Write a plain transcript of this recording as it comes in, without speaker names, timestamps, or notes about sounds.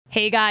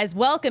Hey guys,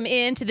 welcome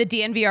into the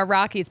DNVR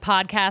Rockies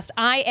Podcast.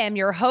 I am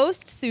your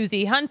host,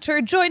 Susie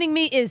Hunter. Joining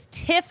me is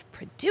Tiff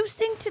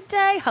producing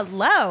today.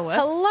 Hello.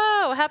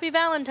 Hello. Happy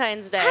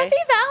Valentine's Day. Happy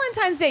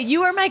Valentine's Day.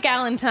 You are my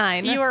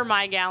galentine. You are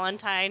my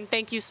galentine.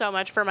 Thank you so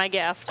much for my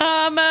gift.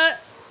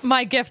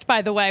 My gift,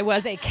 by the way,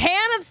 was a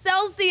can of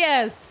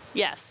Celsius.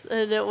 Yes,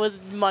 and it was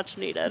much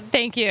needed.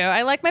 Thank you.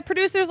 I like my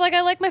producers like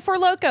I like my Four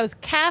Locos.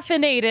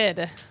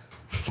 Caffeinated.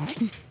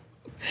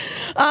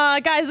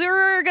 Guys,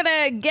 we're going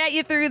to get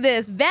you through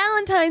this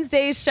Valentine's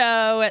Day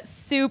show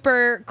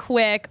super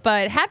quick,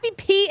 but happy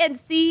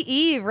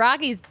PNC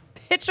Rockies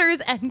pitchers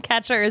and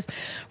catchers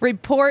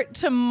report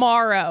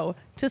tomorrow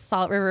to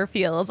Salt River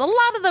Fields. A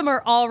lot of them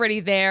are already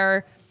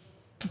there,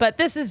 but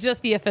this is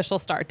just the official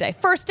start day.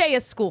 First day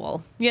of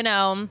school, you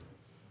know,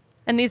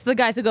 and these are the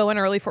guys who go in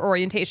early for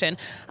orientation.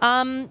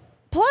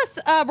 Plus,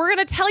 we're going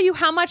to tell you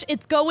how much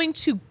it's going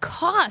to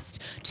cost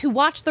to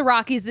watch the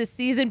Rockies this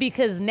season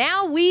because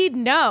now we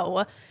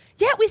know.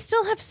 Yet we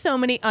still have so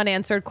many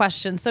unanswered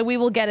questions, so we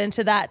will get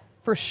into that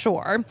for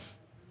sure.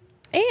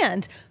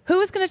 And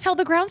who is going to tell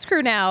the grounds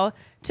crew now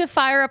to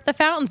fire up the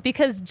fountains?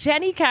 Because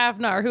Jenny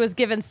Kavnar, who has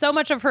given so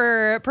much of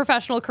her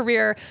professional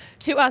career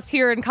to us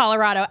here in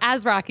Colorado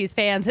as Rockies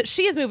fans,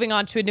 she is moving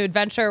on to a new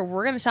adventure.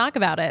 We're going to talk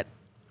about it.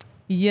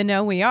 You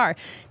know we are.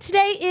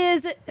 Today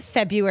is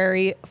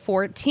February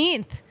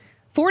 14th.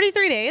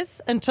 43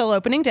 days until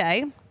opening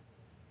day.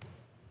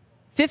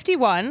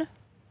 51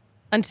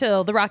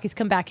 until the Rockies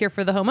come back here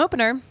for the home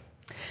opener.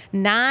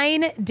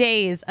 9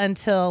 days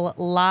until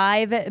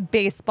live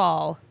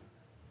baseball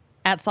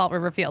at Salt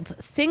River Fields.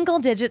 Single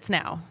digits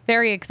now.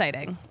 Very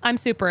exciting. I'm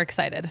super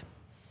excited.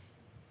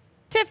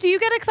 Tiff, do you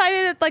get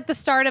excited at like the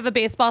start of a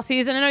baseball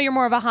season? I know you're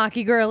more of a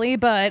hockey girly,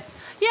 but...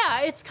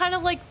 Yeah, it's kind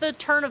of like the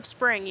turn of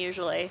spring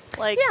usually.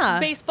 Like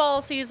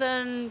baseball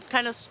season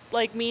kind of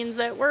like means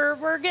that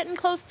we're getting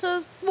close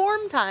to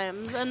warm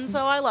times, and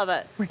so I love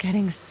it. We're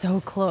getting so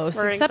close.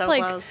 We're getting so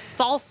close.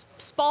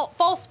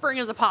 Fall spring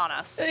is upon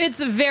us.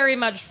 It's very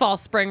much fall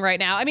spring right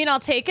now. I mean,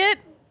 I'll take it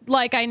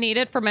like I need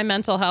it for my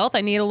mental health.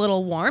 I need a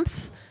little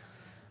warmth.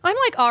 I'm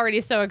like already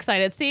so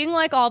excited seeing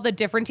like all the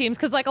different teams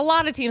because like a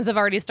lot of teams have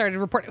already started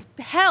reporting.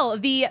 Hell,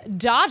 the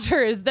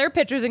Dodgers, their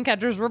pitchers and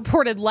catchers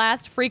reported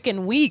last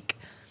freaking week.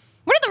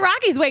 What are the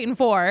Rockies waiting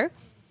for?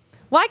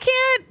 Why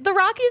can't the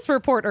Rockies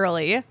report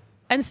early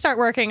and start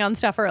working on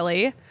stuff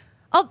early?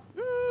 It'd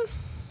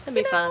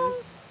be fun.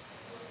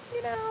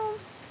 You know.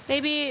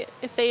 Maybe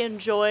if they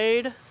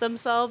enjoyed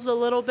themselves a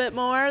little bit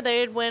more,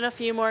 they'd win a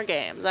few more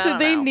games. Do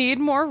they need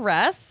more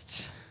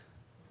rest?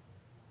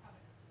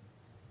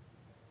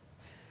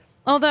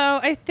 Although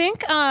I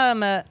think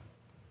the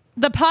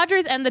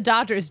Padres and the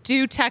Dodgers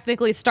do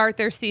technically start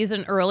their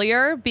season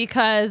earlier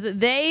because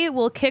they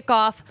will kick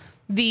off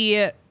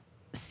the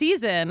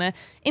season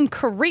in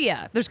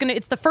Korea.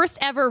 It's the first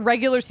ever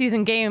regular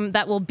season game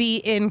that will be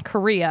in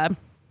Korea.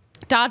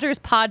 Dodgers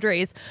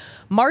Padres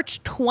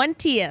March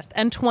 20th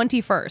and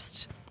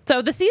 21st.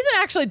 So the season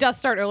actually does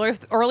start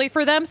early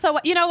for them. So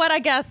you know what? I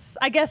guess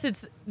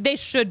they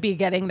should be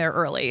getting there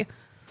early.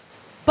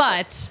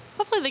 But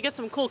hopefully they get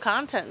some cool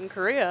content in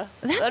Korea.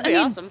 That'd be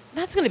awesome.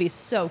 That's going to be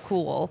so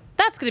cool.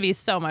 That's going to be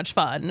so much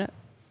fun.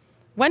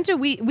 When do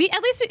we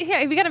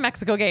got a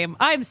Mexico game.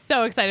 I'm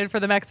so excited for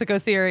the Mexico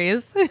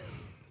series.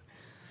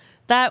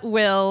 That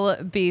will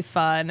be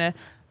fun. You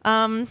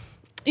know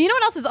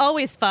what else is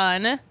always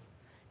fun?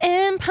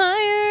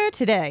 Empire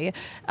Today.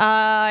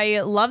 I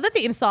love the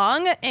theme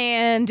song,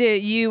 and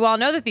you all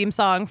know the theme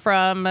song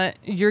from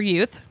your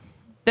youth.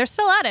 They're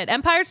still at it.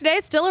 Empire Today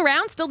is still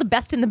around, still the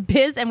best in the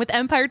biz. And with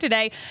Empire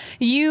Today,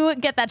 you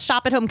get that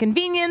shop at home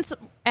convenience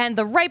and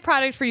the right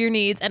product for your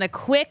needs and a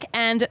quick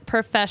and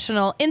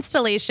professional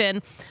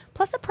installation,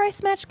 plus a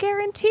price match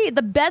guarantee.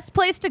 The best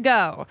place to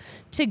go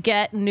to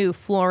get new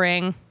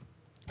flooring.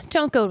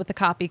 Don't go with the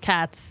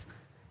copycats.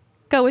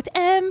 Go with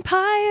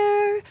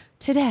Empire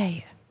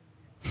Today.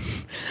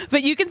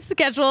 But you can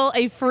schedule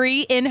a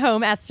free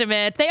in-home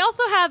estimate. They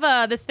also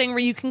have this thing where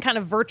you can kind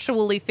of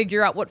virtually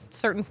figure out what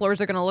certain floors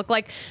are going to look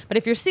like. But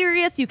if you're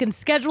serious, you can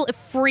schedule a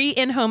free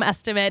in-home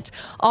estimate.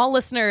 All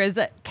listeners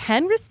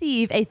can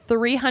receive a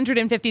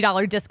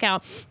 $350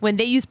 discount when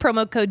they use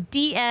promo code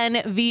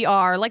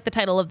DNVR, like the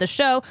title of the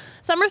show.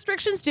 Some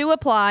restrictions do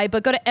apply,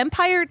 but go to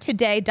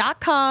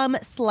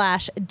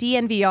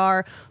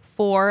empiretoday.com/DNVR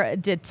for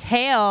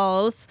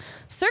details.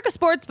 Circa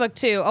Sportsbook,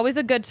 too. Always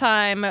a good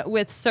time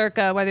with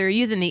Circa, whether you're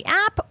using the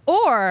app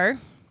or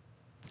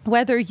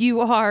whether you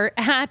are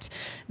at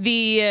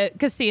the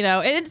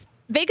casino. It's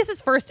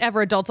Vegas's first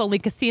ever adults-only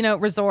casino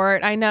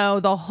resort. I know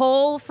the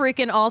whole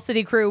freaking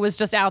All-City crew was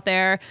just out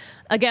there.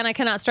 Again, I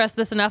cannot stress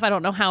this enough. I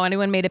don't know how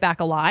anyone made it back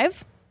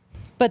alive,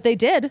 but they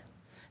did.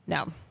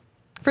 No.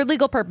 For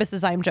legal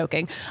purposes, I'm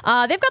joking.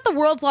 They've got the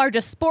world's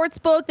largest sports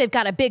book. They've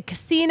got a big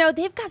casino.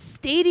 They've got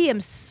Stadium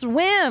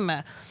Swim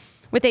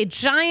with a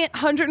giant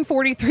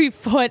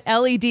 143-foot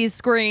LED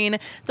screen.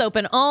 It's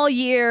open all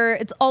year.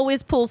 It's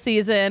always pool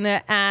season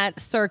at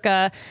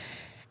Circa.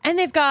 And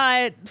they've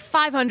got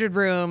 500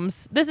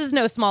 rooms. This is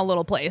no small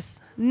little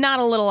place, not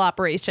a little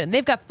operation.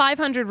 They've got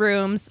 500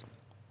 rooms,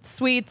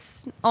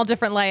 suites, all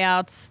different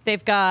layouts.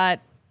 They've got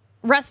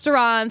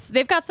restaurants.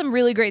 They've got some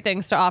really great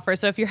things to offer.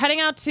 So if you're heading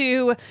out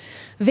to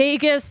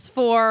Vegas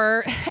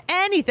for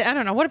anything, I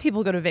don't know, what do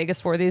people go to Vegas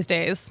for these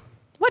days?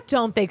 What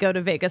don't they go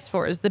to Vegas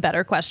for is the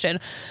better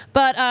question.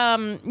 But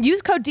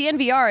use code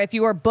DNVR if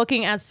you are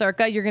booking at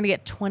Circa. You're going to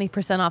get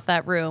 20% off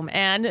that room.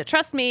 And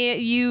trust me,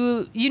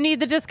 you need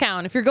the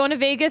discount. If you're going to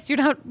Vegas, you're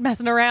not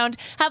messing around.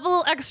 Have a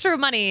little extra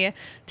money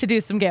to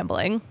do some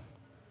gambling.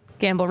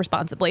 Gamble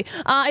responsibly.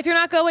 If you're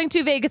not going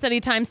to Vegas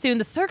anytime soon,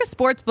 the Circa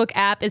Sportsbook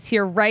app is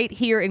here right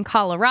here in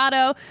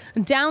Colorado.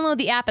 Download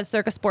the app at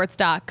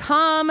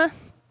circasports.com.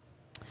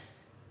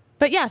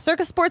 But yeah,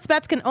 Circa Sports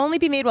bets can only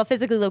be made while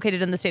physically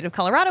located in the state of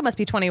Colorado. Must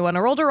be 21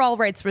 or older. All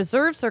rights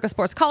reserved. Circa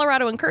Sports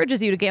Colorado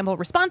encourages you to gamble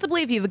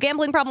responsibly. If you have a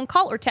gambling problem,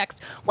 call or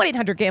text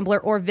 1-800-GAMBLER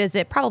or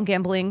visit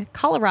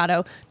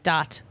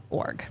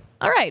problemgamblingcolorado.org.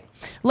 All right,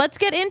 let's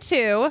get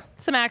into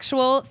some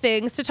actual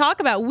things to talk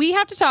about. We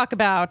have to talk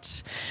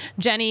about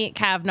Jenny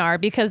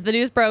Kavnar because the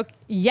news broke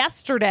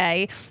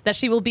yesterday that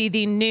she will be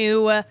the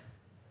new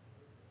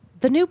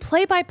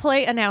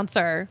play-by-play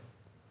announcer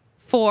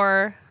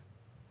for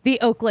the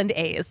Oakland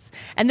A's.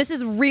 And this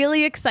is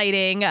really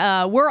exciting.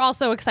 We're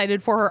also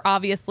excited for her,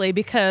 obviously,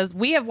 because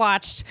we have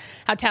watched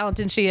how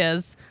talented she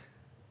is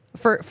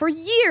for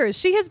years.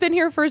 She has been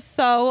here for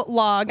so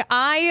long.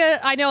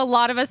 I know a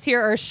lot of us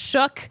here are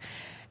shook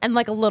and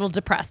like a little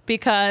depressed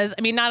because,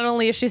 I mean, not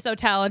only is she so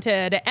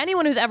talented,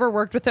 anyone who's ever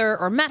worked with her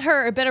or met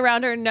her or been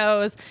around her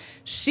knows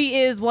she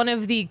is one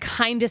of the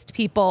kindest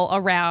people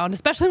around,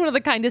 especially one of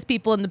the kindest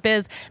people in the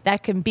biz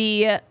that can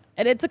be.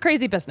 And it's a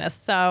crazy business.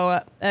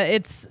 So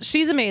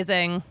she's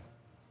amazing.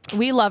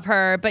 We love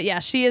her. But yeah,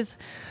 she is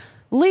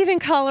leaving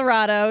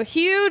Colorado.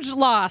 Huge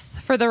loss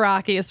for the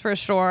Rockies for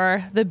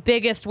sure. The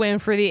biggest win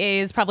for the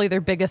A's, probably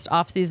their biggest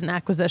offseason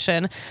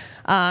acquisition.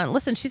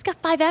 Listen, she's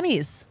got 5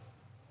 Emmys.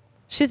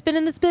 She's been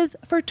in this biz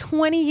for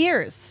 20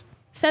 years,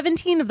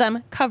 17 of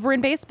them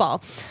covering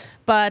baseball.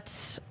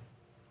 But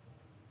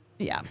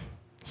yeah,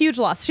 huge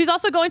loss. She's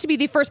also going to be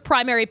the first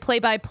primary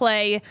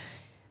play-by-play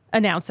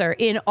announcer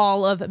in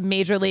all of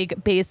Major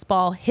League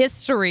Baseball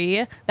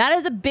history. That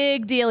is a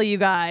big deal, you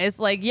guys.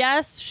 Like,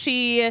 yes,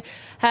 she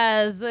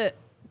has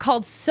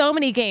called so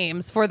many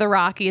games for the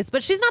Rockies,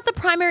 but she's not the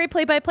primary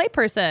play-by-play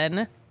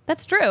person.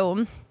 That's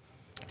true.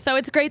 So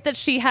it's great that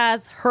she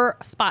has her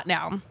spot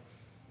now.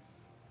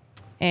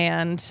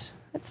 And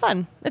it's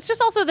fun. It's just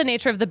also the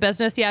nature of the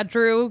business. Yeah,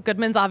 Drew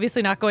Goodman's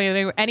obviously not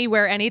going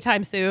anywhere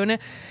anytime soon.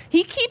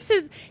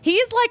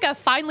 He's like a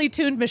finely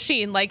tuned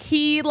machine. Like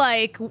he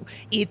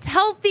eats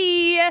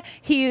healthy.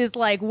 He's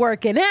like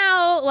working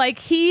out. Like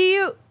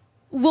he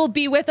will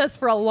be with us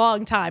for a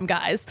long time,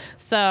 guys.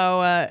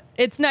 So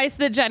it's nice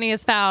that Jenny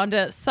has found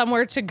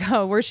somewhere to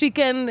go where she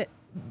can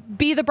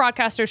be the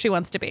broadcaster she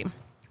wants to be.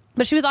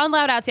 But she was on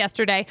Loud Outs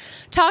yesterday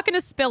talking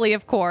to Spilly,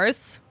 of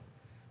course,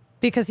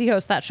 because he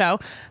hosts that show.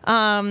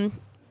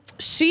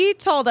 She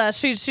told us,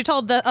 she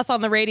told us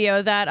on the radio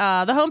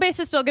that the home base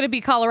is still going to be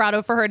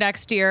Colorado for her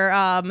next year.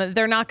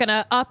 They're not going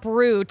to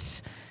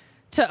uproot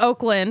to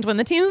Oakland when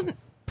the team's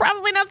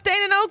probably not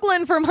staying in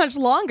Oakland for much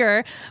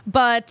longer.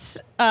 But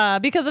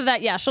because of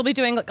that, yeah, she'll be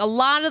doing like a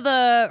lot of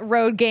the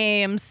road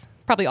games,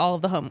 probably all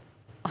of the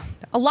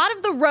a lot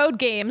of the road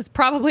games,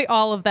 probably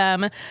all of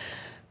them.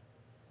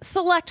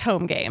 Select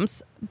home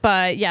games.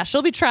 But yeah,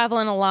 she'll be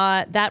traveling a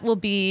lot. That will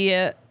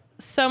be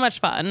so much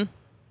fun.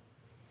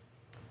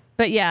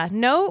 But yeah,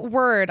 no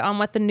word on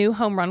what the new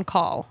home run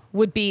call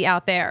would be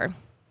out there.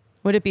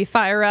 Would it be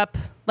fire up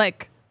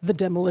like the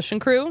demolition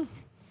crew?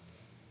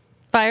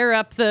 Fire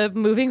up the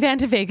moving van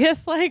to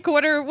Vegas? Like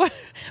what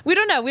we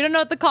don't know. We don't know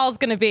what the call's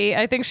going to be.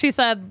 I think she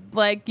said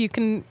like you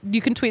can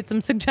tweet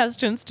some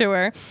suggestions to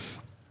her.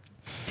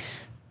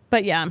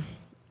 But yeah.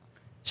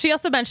 She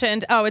also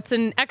mentioned, it's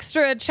an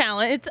extra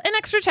challenge. It's an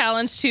extra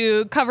challenge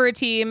to cover a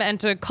team and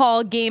to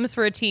call games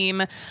for a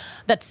team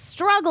that's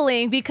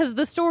struggling because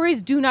the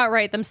stories do not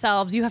write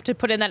themselves. You have to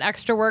put in that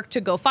extra work to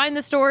go find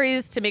the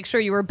stories, to make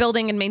sure you are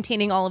building and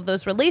maintaining all of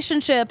those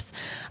relationships.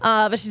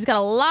 But she's got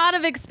a lot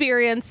of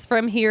experience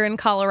from here in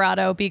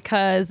Colorado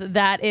because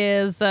that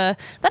is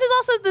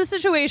also the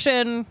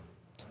situation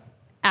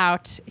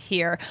out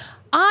here.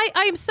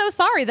 I am so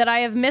sorry that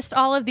I have missed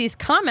all of these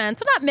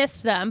comments. Not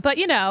missed them, but,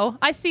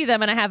 I see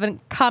them and I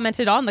haven't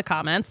commented on the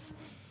comments.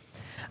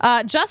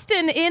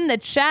 Justin in the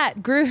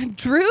chat,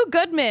 Drew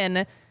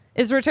Goodman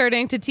is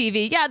returning to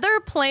TV. Yeah, their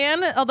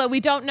plan, although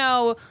we don't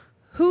know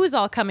who's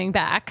all coming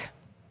back,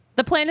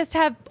 the plan is to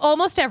have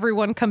almost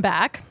everyone come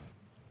back.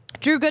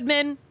 Drew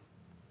Goodman,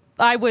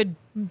 I would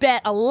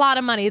bet a lot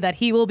of money that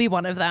he will be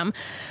one of them.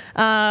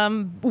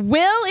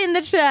 Will in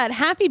the chat,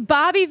 happy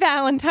Bobby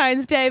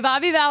Valentine's Day.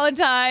 Bobby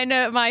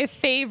Valentine, my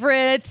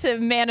favorite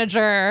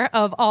manager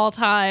of all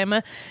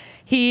time.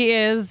 He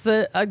is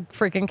a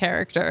freaking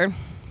character.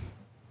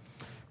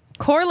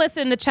 Corliss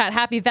in the chat,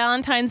 happy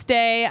Valentine's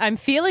Day. I'm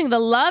feeling the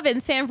love in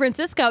San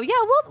Francisco. Yeah,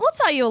 we'll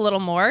tell you a little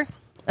more.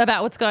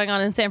 about what's going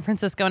on in San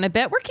Francisco in a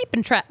bit. We're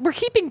keeping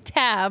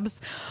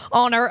tabs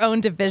on our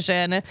own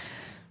division.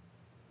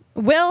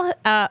 Will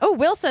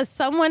says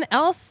someone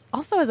else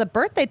also has a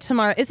birthday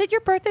tomorrow. Is it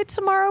your birthday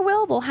tomorrow,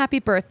 Will? Well, happy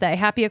birthday.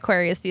 Happy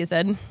Aquarius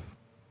season.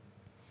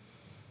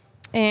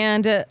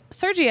 And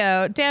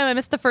Sergio, damn, I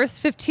missed the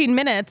first 15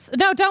 minutes.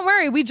 No, don't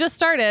worry. We just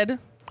started.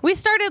 We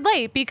started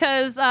late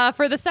because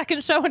for the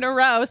second show in a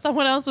row,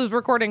 someone else was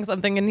recording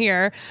something in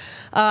here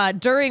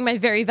during my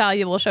very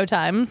valuable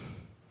showtime.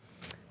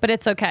 But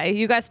it's okay.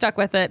 You guys stuck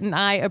with it, and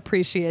I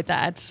appreciate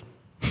that.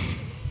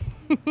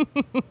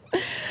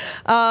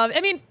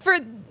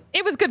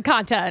 It was good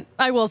content,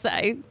 I will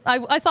say.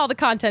 I saw the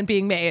content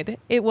being made.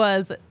 It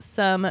was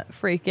some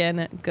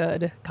freaking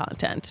good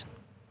content.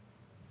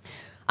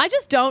 I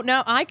just don't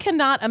know. I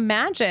cannot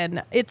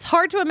imagine. It's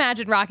hard to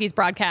imagine Rockies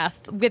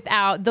broadcasts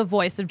without the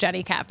voice of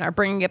Jenny Kavner.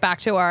 Bringing it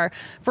back to our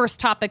first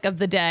topic of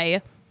the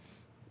day.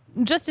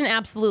 Just an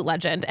absolute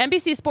legend.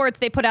 NBC Sports,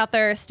 they put out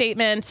their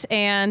statement,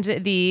 and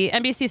the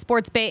NBC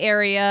Sports Bay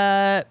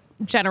Area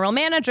general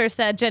manager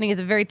said Jenny is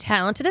a very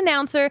talented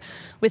announcer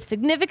with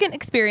significant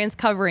experience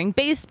covering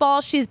baseball.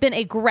 She's been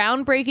a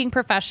groundbreaking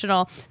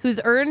professional who's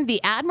earned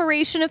the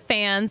admiration of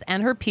fans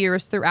and her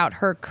peers throughout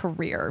her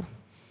career.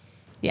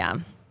 Yeah,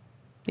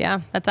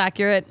 that's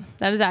accurate.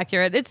 That is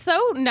accurate. It's so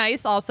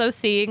nice also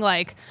seeing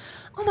like,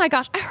 oh my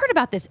gosh, I heard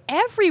about this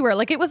everywhere.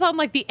 Like it was on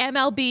like the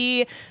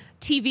MLB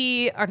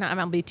TV, or not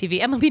MLB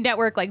TV, MLB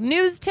Network, like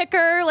news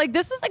ticker. Like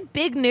this was like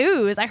big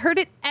news. I heard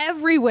it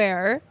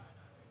everywhere.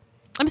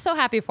 I'm so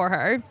happy for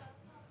her.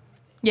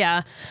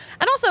 Yeah.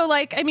 And also,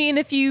 like, I mean,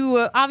 if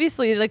you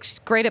obviously, like, she's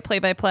great at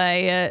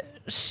play-by-play.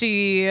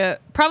 She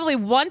probably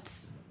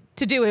wants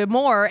to do it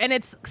more. And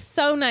it's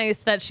so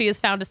nice that she has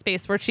found a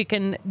space where she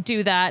can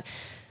do that,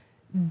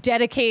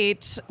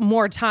 dedicate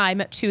more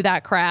time to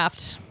that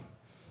craft.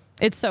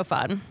 It's so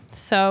fun.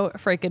 So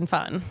freaking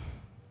fun.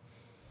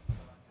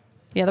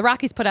 Yeah, the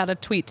Rockies put out a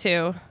tweet,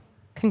 too,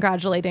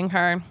 congratulating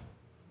her.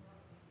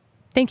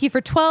 Thank you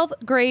for 12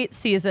 great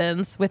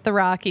seasons with the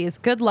Rockies.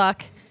 Good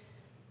luck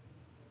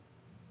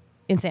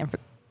in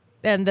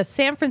the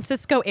San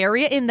Francisco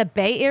area, in the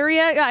Bay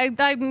Area.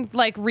 I'm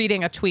like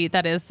reading a tweet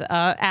that is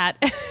at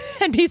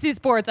NBC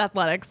Sports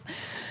Athletics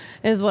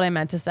is what I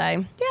meant to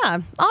say. Yeah.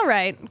 All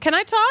right. Can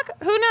I talk?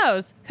 Who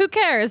knows? Who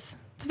cares?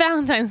 It's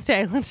Valentine's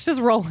Day. Let's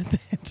just roll with it.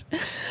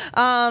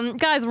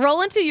 Guys,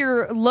 roll into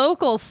your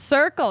local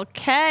Circle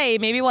K.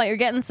 Maybe while you're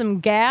getting some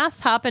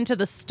gas, hop into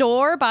the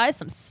store, buy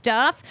some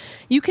stuff.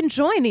 You can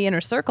join the Inner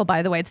Circle,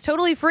 by the way. It's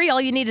totally free.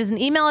 All you need is an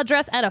email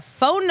address and a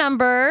phone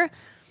number.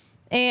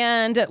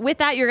 And with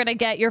that, you're going to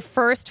get your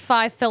first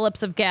 5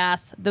 fill-ups of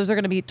gas. Those are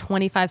going to be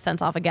 25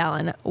 cents off a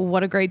gallon.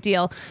 What a great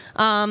deal.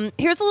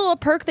 Here's a little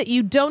perk that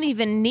you don't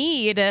even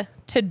need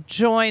to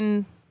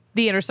join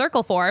the Inner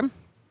Circle for.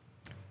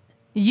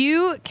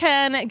 You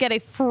can get a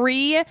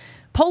free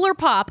Polar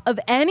Pop of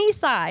any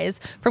size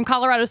from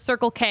Colorado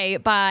Circle K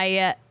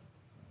by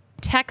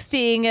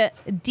texting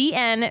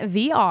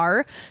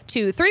DNVR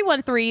to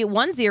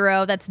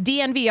 31310. That's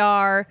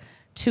DNVR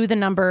to the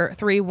number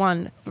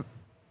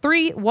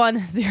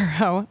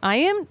 310. I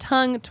am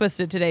tongue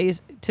twisted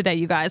today,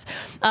 you guys.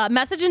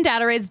 Message and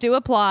data rates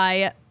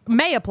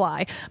may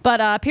apply,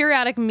 but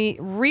periodic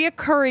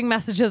reoccurring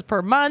messages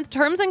per month.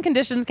 Terms and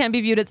conditions can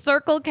be viewed at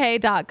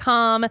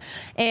circlek.com.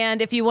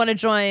 And if you want to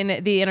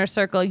join the Inner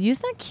Circle, use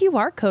that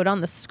QR code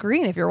on the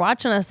screen if you're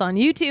watching us on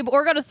YouTube,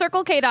 or go to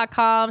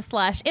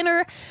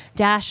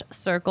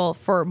circlek.com/inner-circle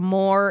for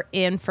more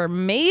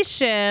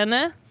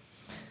information.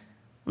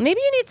 Maybe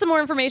you need some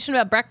more information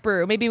about Breck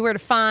Brew, maybe where to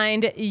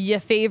find your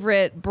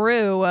favorite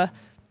brew.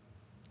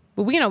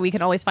 But we know we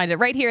can always find it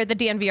right here at the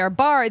DNVR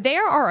bar. They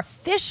are our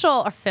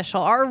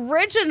our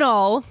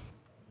original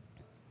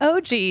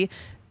OG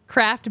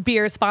craft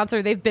beer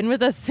sponsor. They've been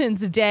with us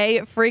since day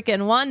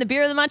freaking one. The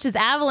beer of the month is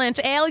Avalanche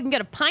Ale. You can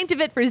get a pint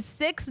of it for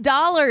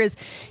 $6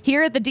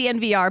 here at the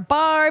DNVR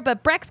bar.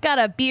 But Breck's got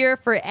a beer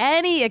for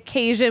any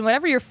occasion,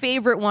 whatever your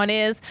favorite one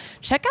is.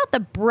 Check out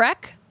the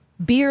Breck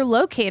Beer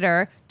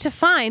Locator to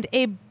find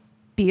a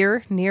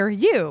beer near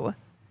you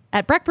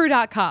at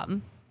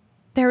breckbrew.com.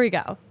 There we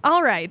go.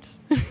 All right.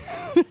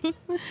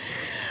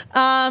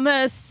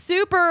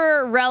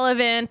 Super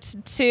relevant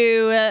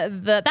to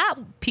that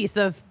piece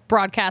of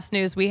broadcast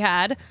news we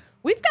had.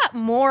 We've got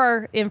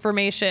more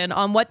information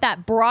on what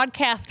that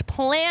broadcast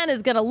plan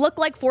is going to look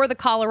like for the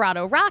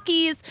Colorado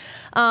Rockies.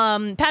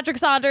 Patrick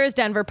Saunders,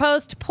 Denver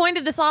Post,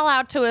 pointed this all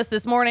out to us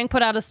this morning,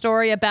 put out a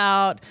story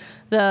about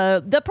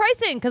the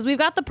pricing, because we've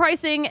got the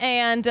pricing,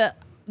 and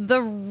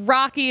the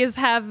Rockies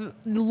have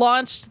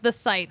launched the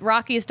site,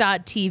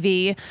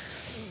 Rockies.tv.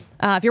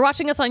 If you're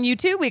watching us on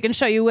YouTube, we can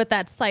show you what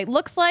that site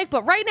looks like.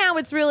 But right now,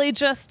 it's really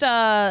just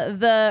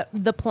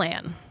the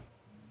plan.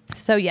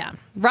 So yeah,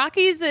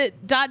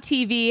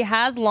 Rockies.tv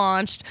has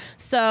launched.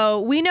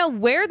 So we know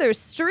where they're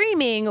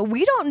streaming.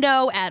 We don't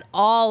know at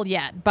all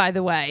yet, by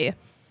the way,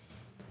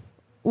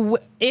 when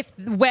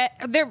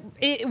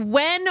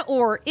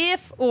or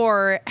if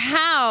or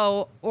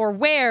how or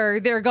where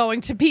they're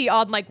going to be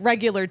on like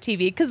regular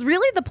TV. Because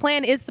really the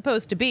plan is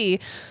supposed to be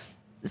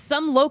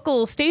some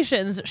local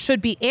stations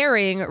should be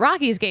airing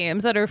Rockies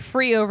games that are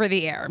free over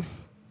the air.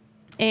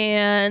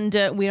 And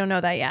we don't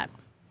know that yet.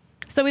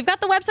 So we've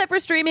got the website for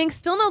streaming,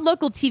 still no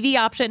local TV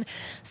option,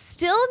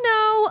 still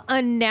no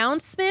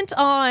announcement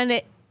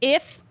on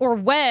if or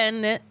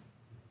when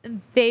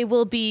they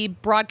will be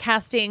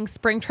broadcasting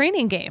spring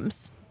training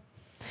games.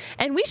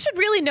 And we should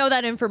really know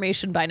that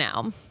information by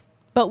now,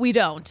 but we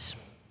don't.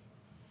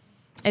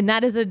 And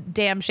that is a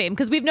damn shame,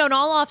 because we've known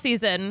all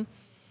offseason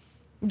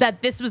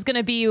that this was going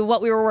to be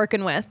what we were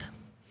working with.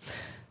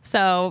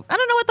 So I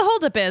don't know what the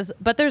holdup is,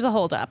 but there's a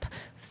holdup.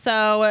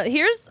 So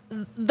here's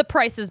the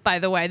prices, by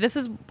the way. This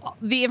is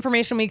the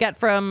information we get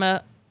from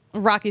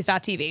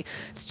Rockies.tv.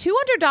 It's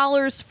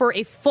 $200 for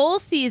a full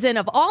season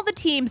of all the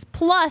teams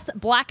plus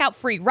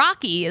blackout-free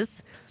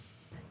Rockies.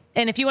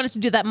 And if you wanted to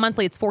do that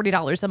monthly, it's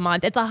 $40 a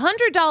month. It's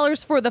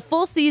 $100 for the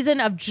full season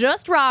of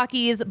just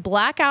Rockies,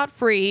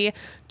 blackout-free,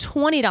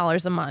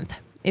 $20 a month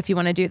if you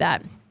want to do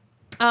that.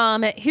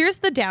 Here's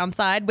the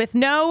downside. With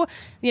no,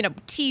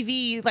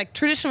 TV, like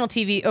traditional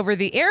TV over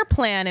the air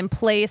plan in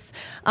place,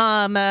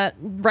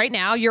 right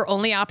now, your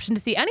only option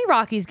to see any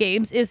Rockies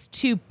games is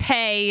to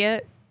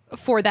pay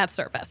for that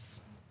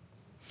service.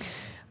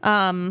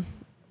 And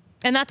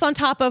that's on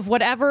top of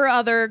whatever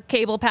other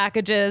cable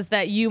packages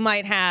that you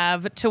might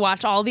have to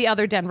watch all the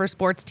other Denver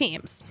sports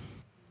teams.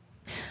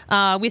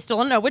 We still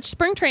don't know which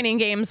spring training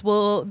games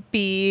will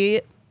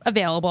be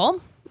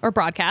available or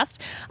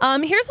broadcast.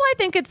 Here's why I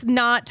think it's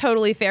not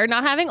totally fair,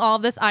 not having all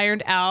of this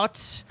ironed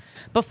out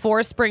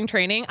before spring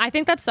training. I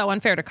think that's so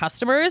unfair to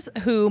customers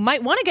who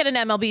might want to get an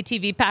MLB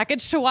TV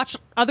package to watch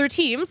other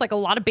teams, like a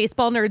lot of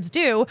baseball nerds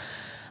do.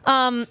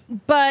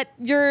 But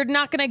you're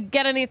not going to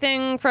get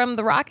anything from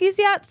the Rockies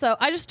yet. So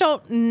I just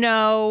don't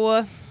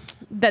know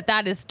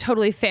that is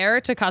totally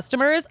fair to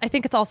customers. I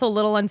think it's also a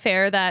little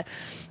unfair that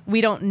we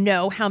don't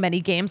know how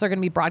many games are going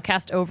to be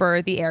broadcast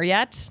over the air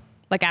yet,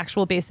 like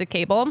actual basic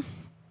cable.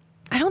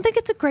 I don't think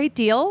it's a great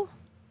deal.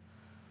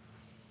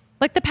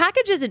 Like, the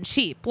package isn't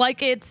cheap.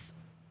 Like, it's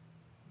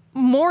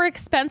more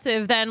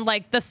expensive than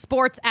like the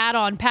sports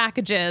add-on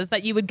packages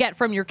that you would get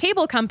from your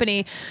cable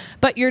company,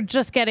 but you're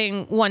just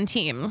getting one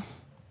team.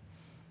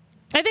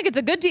 I think it's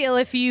a good deal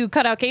if you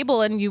cut out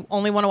cable and you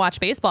only want to watch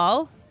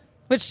baseball,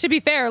 which, to be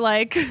fair,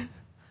 like,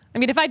 I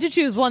mean, if I had to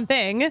choose one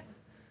thing,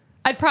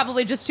 I'd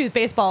probably just choose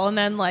baseball and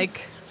then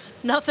like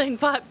nothing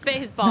but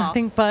baseball.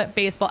 Nothing but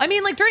baseball. I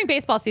mean, like, during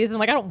baseball season,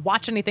 like, I don't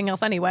watch anything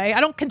else anyway. I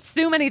don't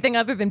consume anything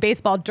other than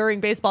baseball during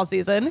baseball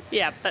season.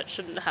 Yeah, but that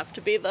shouldn't have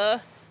to be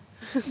the...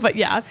 But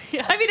yeah.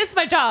 I mean, it's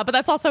my job, but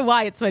that's also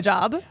why it's my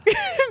job.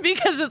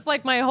 Because it's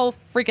like my whole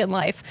freaking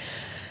life.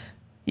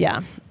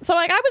 Yeah. So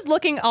like I was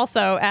looking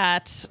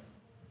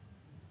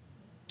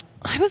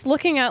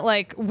at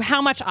like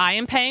how much I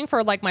am paying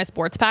for like my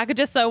sports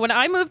packages. So when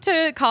I moved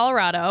to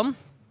Colorado,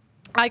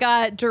 I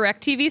got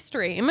DirecTV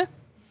Stream,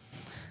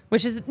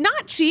 which is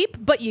not cheap,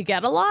 but you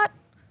get a lot.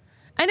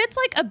 And it's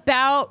like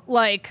about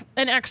like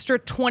an extra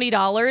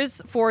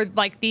 $20 for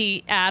like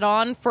the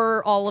add-on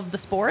for all of the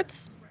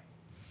sports.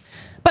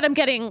 But I'm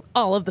getting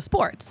all of the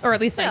sports, or at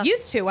least I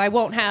used to. I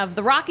won't have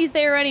the Rockies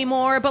there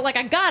anymore. But like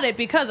I got it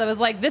because I was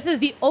like, this is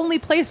the only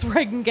place where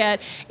I can get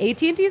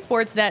AT&T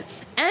Sportsnet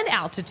and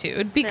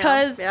Altitude,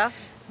 because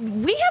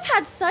we have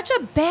had such a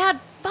bad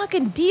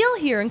fucking deal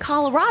here in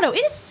Colorado.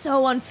 It is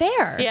so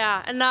unfair.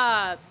 Yeah,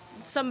 and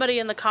somebody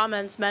in the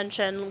comments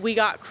mentioned we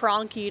got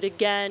cronkied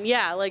again.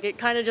 Yeah, like it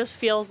kind of just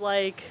feels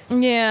like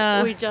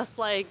we just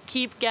like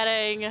keep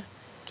getting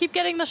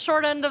the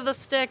short end of the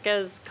stick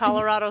as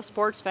Colorado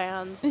sports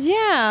fans.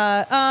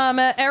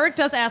 Yeah. Eric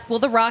does ask, will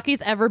the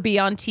Rockies ever be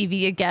on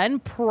TV again?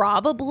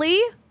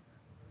 Probably.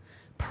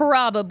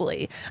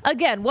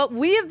 Again, what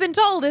we have been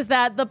told is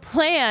that the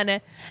plan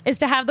is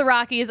to have the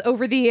Rockies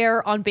over the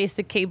air on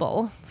basic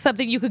cable.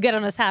 Something you could get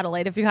on a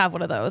satellite if you have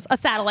one of those. A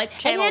satellite.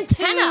 Channel an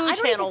 2,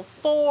 Channel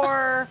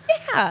 4.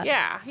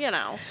 Yeah, you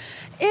know.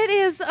 It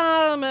is,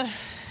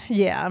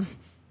 yeah.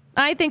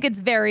 I think it's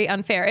very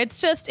unfair. It's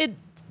just,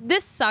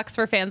 this sucks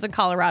for fans in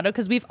Colorado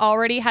because we've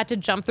already had to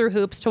jump through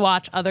hoops to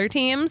watch other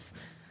teams.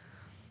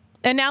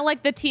 And now,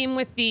 like, the team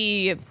with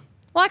the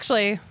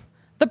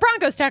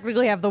Broncos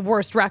technically have the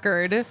worst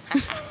record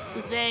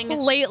Zing.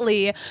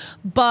 lately.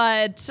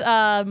 But,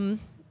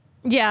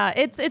 yeah,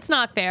 it's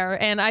not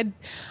fair. And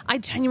I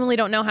genuinely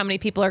don't know how many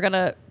people are going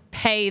to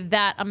pay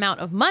that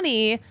amount of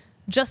money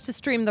just to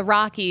stream the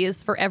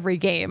Rockies for every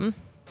game.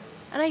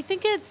 And I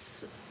think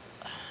it's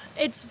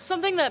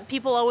something that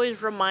people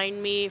always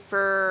remind me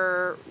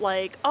for,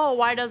 like, oh,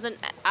 why doesn't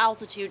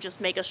Altitude just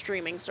make a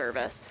streaming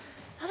service?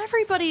 Not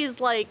everybody is,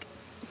 like,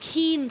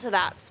 keen to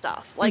that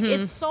stuff. Like,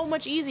 it's so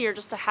much easier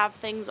just to have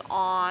things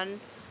on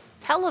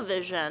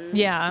television.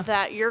 Yeah.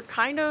 That you're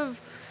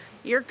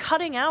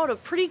cutting out a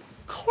pretty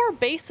core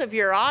base of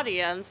your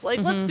audience.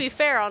 Like, let's be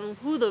fair on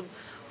who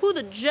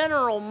the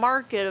general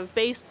market of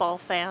baseball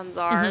fans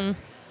are.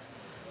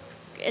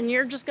 And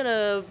you're just going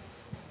to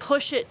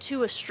push it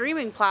to a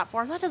streaming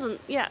platform. That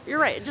doesn't, you're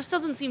right. It just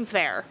doesn't seem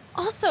fair.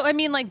 Also, I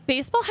mean, like,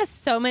 baseball has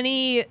so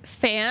many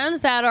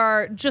fans that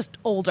are just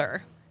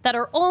older. that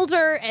are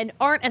older and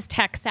aren't as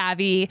tech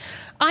savvy.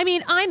 I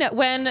mean, I know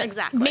when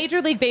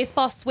Major League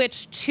Baseball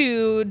switched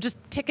to just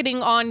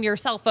ticketing on your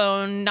cell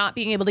phone, not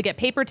being able to get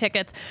paper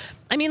tickets.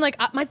 I mean, like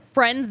my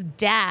friend's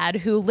dad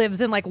who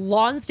lives in like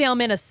Lonsdale,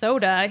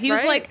 Minnesota, he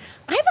was like,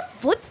 I have a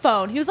flip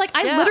phone. He was like,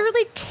 I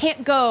literally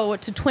can't go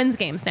to Twins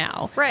games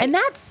now. Right. And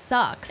that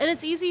sucks. And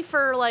it's easy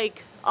for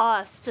like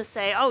us to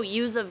say, oh,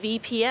 use a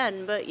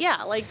VPN, but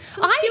yeah, like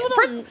some people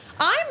don't.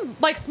 I'm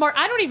like smart.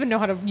 I don't even know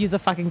how to use a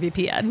fucking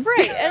VPN.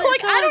 Right. And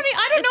like so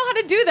I don't know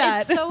how to do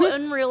that. It's so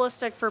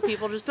unrealistic for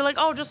people to just be like,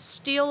 oh, just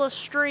steal a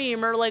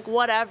stream or like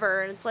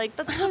whatever. And it's like,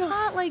 that's just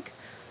not like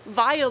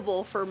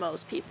viable for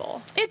most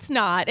people. It's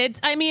not.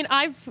 I mean,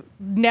 I've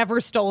never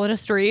stolen a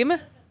stream.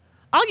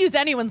 I'll use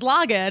anyone's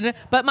login,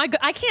 but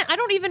I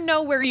don't even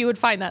know where you would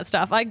find that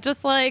stuff.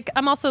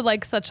 I'm also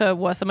like such a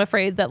wuss. I'm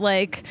afraid that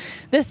like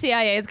the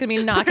CIA is going to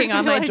be knocking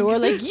on my door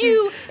like,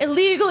 you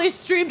illegally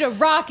streamed a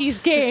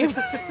Rockies game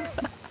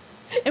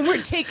and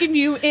we're taking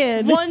you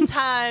in. One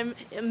time,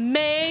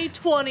 May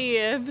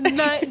 20th,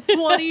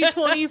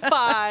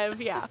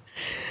 2025. Yeah.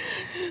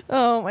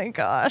 Oh my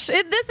gosh.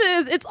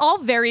 It's all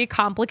very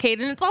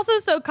complicated. And it's also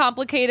so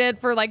complicated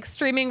for like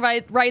streaming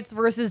rights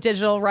versus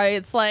digital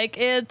rights. Like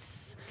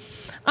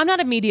I'm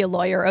not a media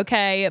lawyer,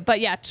 okay? But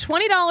yeah,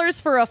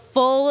 $20 for a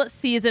full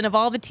season of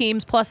all the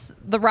teams plus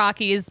the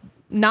Rockies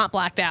not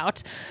blacked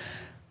out.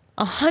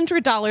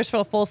 $100 for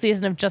a full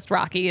season of just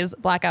Rockies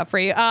blackout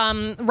free.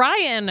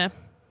 Ryan,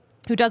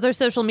 who does our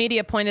social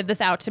media, pointed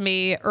this out to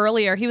me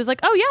earlier. He was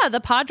like, oh yeah,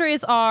 the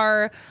Padres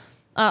are...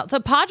 so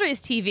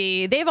Padres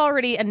TV, they've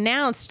already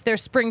announced their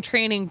spring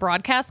training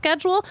broadcast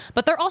schedule,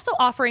 but they're also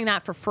offering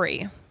that for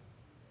free,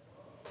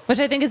 which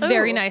I think is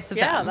very nice of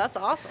them. Yeah, that's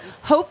awesome.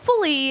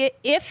 Hopefully,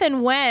 if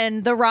and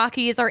when the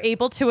Rockies are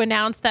able to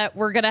announce that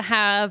we're going to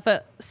have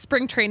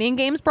spring training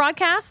games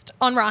broadcast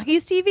on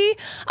Rockies TV,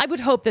 I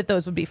would hope that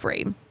those would be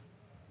free.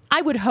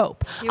 I would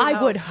hope.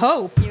 I would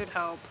hope. You'd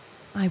hope.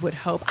 I would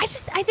hope. I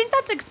think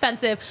that's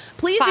expensive.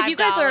 Please, if you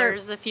guys are...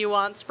 $5 if you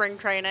want spring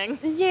training.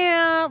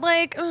 Yeah,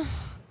 like... I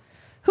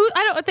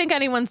don't think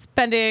anyone's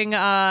spending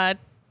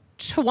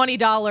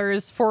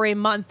 $20 for a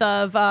month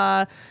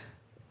of...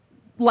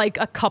 like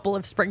a couple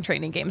of spring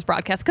training games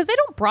broadcast, because they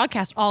don't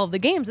broadcast all of the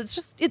games.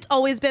 It's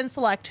always been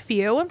select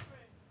few.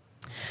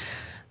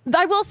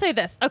 I will say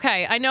this.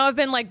 Okay, I know I've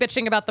been like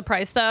bitching about the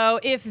price though.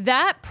 If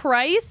that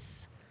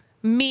price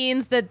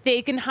means that they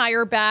can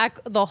hire back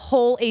the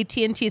whole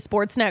AT&T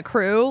Sportsnet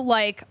crew,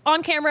 like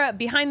on camera,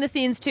 behind the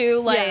scenes too,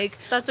 like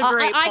yes, that's a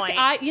great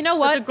point. You know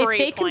what? That's a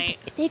great point.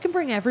 If they can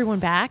bring everyone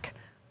back,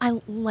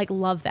 I like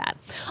love that.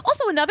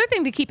 Also, another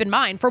thing to keep in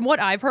mind from what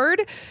I've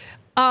heard,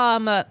 it's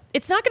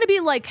not going to be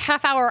like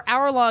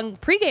hour long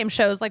pregame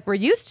shows like we're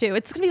used to.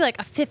 It's going to be like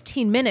a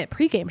 15-minute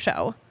pregame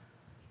show.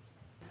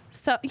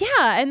 So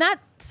yeah, and that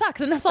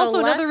sucks. And that's also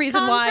another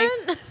reason why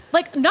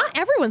like not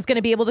everyone's going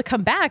to be able to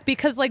come back,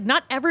 because like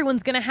not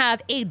everyone's going to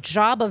have a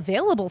job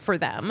available for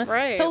them.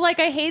 Right. So like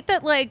I hate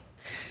that like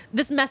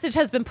this message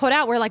has been put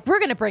out where like we're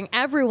going to bring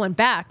everyone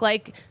back.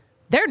 Like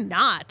they're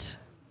not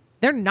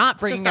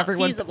bringing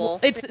everyone. Feasible.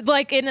 It's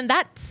like, and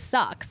that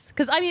sucks.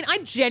 Because I mean, I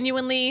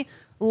genuinely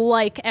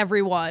like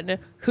everyone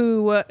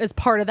who is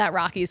part of that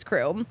Rockies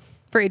crew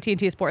for AT&T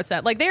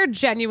Sportsnet. Like they're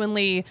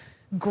genuinely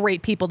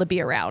great people to be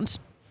around.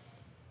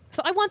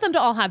 So I want them to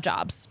all have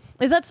jobs.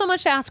 Is that so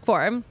much to ask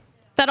for?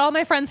 That all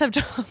my friends have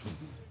jobs?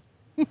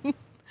 Let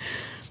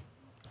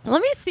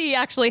me see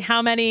actually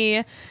how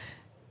many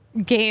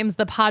games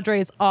the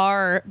Padres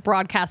are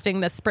broadcasting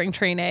this spring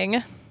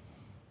training.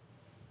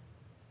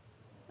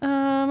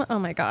 Oh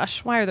my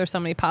gosh, why are there so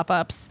many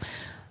pop-ups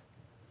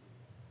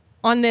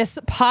on this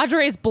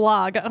Padres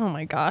blog? Oh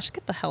my gosh,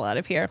 get the hell out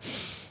of here.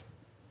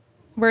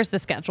 Where's the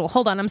schedule?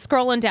 Hold on, I'm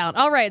scrolling down.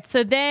 All right,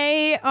 so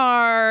they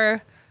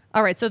are...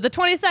 All right, so the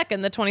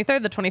 22nd, the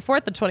 23rd, the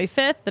 24th, the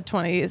 25th, the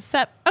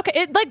 27th.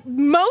 Okay,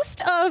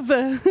 most of...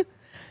 Is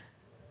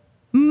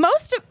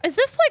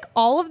this like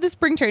all of the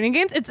spring training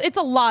games? It's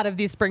a lot of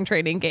these spring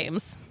training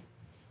games.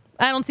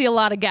 I don't see a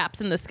lot of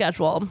gaps in the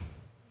schedule.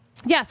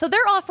 Yeah, so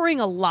they're offering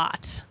a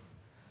lot.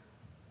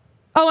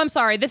 Oh, I'm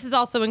sorry. This is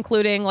also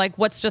including like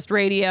what's just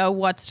radio,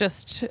 what's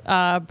just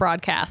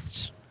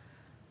broadcast.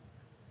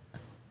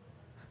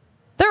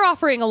 They're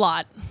offering a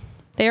lot.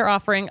 They are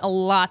offering a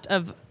lot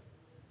of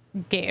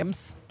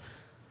games.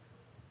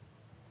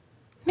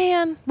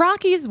 Man,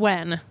 Rockies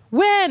when?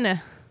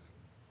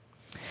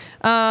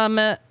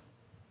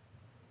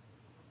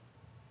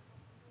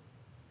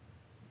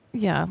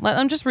 Yeah,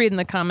 I'm just reading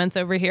the comments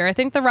over here. I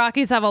think the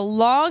Rockies have a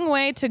long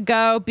way to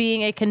go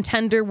being a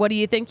contender. What do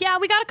you think? Yeah,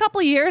 we got a couple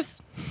of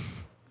years.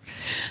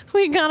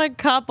 We got a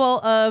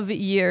couple of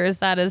years.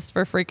 That is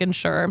for freaking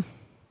sure.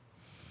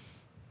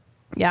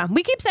 Yeah,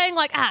 we keep saying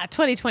like,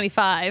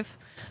 2025.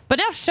 But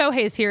now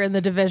Shohei's here in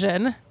the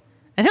division.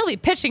 And he'll be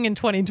pitching in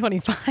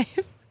 2025.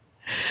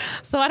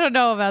 So I don't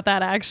know about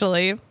that,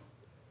 actually.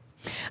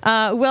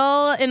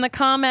 Will, in the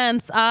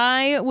comments,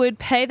 I would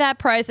pay that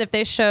price if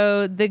they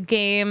show the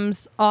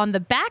games on the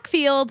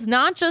backfields,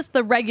 not just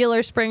the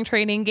regular spring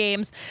training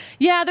games.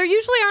 Yeah, there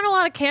usually aren't a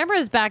lot of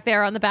cameras back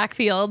there on the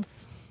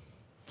backfields.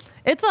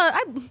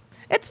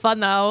 It's fun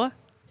though,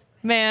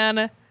 man.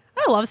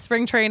 I love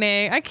spring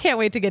training. I can't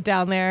wait to get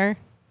down there.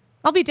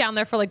 I'll be down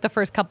there for like the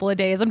first couple of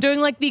days. I'm doing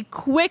like the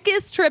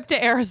quickest trip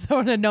to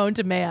Arizona known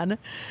to man.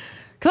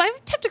 Because I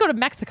have to go to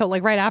Mexico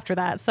like right after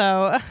that.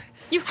 So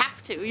you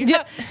have to.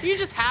 You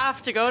just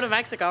have to go to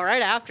Mexico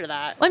right after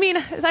that. I mean, I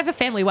have a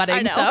family wedding,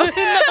 I know. So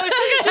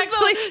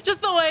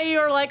just the way you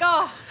were like,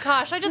 oh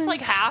gosh, I just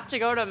like have to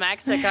go to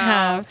Mexico.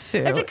 I have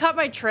to cut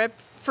my trip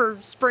for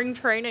spring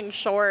training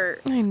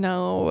short. I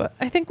know.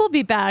 I think we'll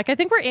be back. I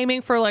think we're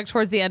aiming for like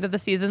towards the end of the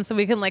season so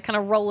we can like kind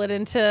of roll it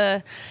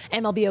into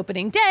MLB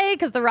opening day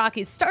because the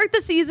Rockies start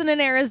the season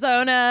in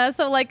Arizona.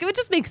 So like it would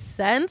just make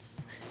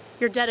sense.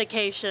 Your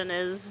dedication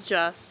is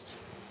just...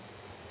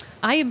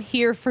 I am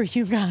here for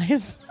you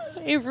guys.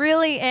 I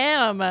really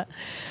am.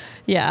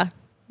 Yeah.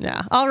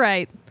 All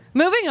right.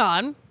 Moving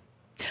on.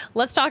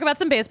 Let's talk about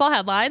some baseball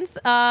headlines.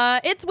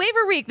 It's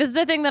waiver week. This is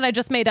a thing that I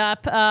just made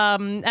up.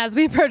 As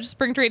we approach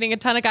spring training, a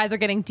ton of guys are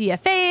getting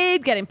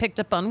DFA'd, getting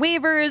picked up on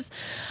waivers.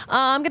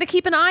 I'm going to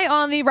keep an eye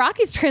on the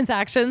Rockies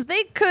transactions.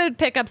 They could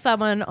pick up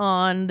someone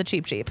on the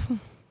cheap.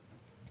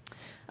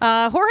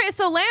 Jorge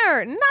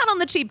Soler, not on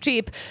the cheap.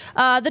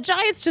 The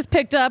Giants just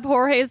picked up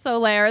Jorge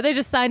Soler. They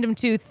just signed him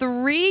to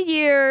 3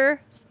 years,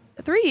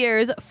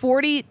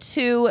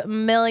 $42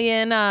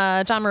 million.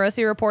 John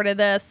Morosi reported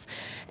this,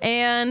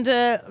 and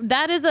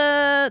that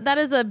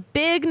is a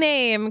big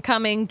name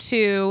coming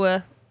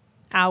to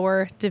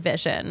our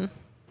division.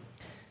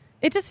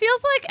 It just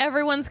feels like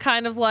everyone's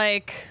kind of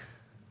like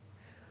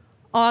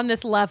on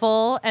this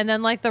level, and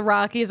then like the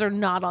Rockies are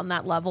not on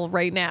that level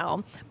right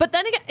now. But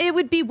then again, it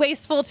would be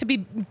wasteful to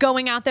be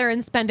going out there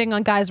and spending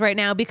on guys right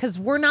now because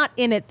we're not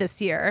in it this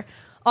year.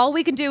 All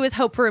we can do is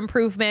hope for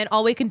improvement.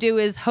 All we can do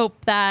is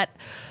hope that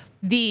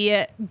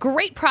the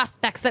great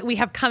prospects that we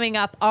have coming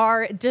up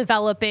are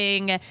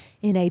developing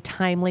in a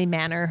timely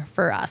manner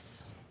for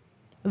us,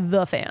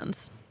 the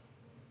fans.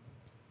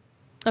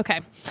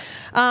 Okay.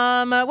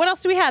 What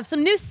else do we have?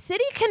 Some new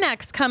City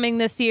Connects coming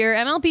this year.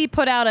 MLB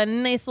put out a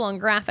nice long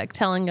graphic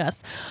telling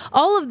us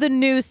all of the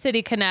new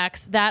City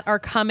Connects that are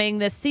coming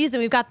this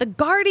season. We've got the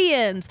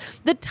Guardians,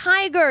 the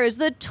Tigers,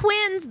 the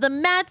Twins, the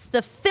Mets,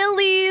 the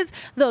Phillies,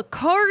 the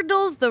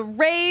Cardinals, the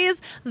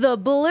Rays, the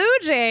Blue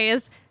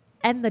Jays,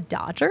 and the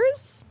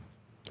Dodgers.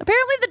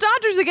 Apparently the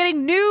Dodgers are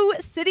getting new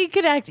City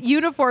Connect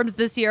uniforms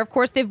this year. Of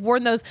course, they've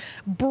worn those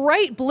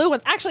bright blue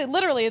ones. Actually,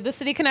 literally, the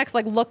City Connects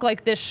like look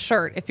like this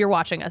shirt if you're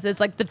watching us. It's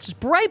like the just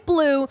bright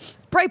blue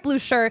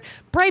shirt,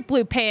 bright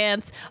blue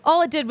pants.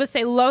 All it did was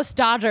say Los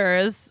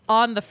Dodgers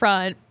on the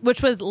front,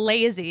 which was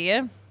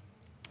lazy.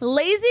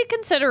 Lazy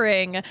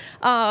considering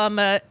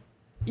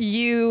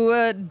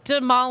you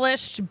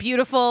demolished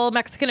beautiful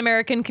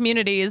Mexican-American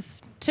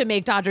communities to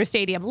make Dodger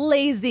Stadium.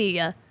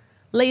 Lazy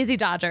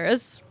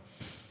Dodgers.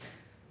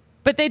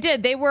 But they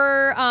did. They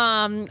were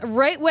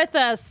right with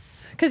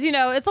us because, you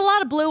know, it's a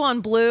lot of blue on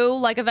blue.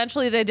 Like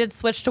eventually they did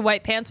switch to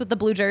white pants with the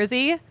blue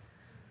jersey.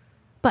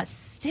 But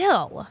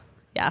still,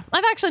 yeah,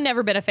 I've actually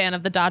never been a fan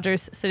of the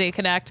Dodgers City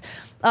Connect.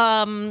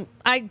 I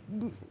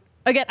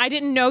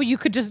didn't know you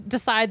could just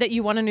decide that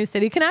you want a new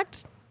City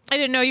Connect. I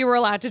didn't know you were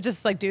allowed to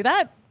just like do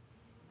that.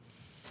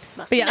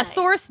 But yeah, nice. A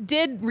source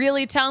did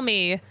really tell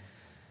me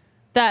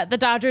that the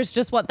Dodgers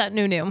just want that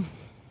new.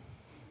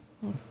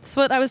 That's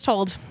what I was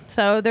told.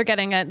 So they're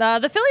getting it.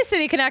 The Philly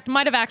City Connect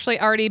might have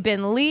actually already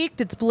been leaked.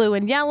 It's blue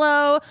and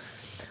yellow,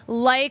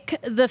 like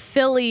the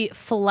Philly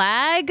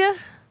flag,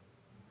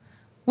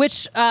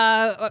 which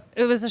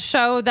it was a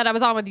show that I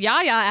was on with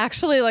Yaya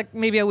actually like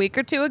maybe a week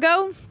or two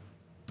ago.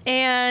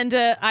 And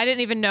I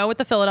didn't even know what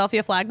the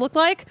Philadelphia flag looked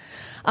like.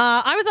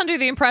 I was under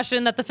the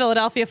impression that the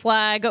Philadelphia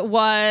flag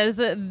was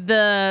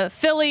the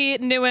Philly,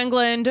 New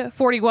England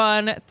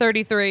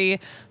 41-33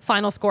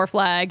 final score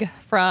flag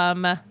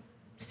from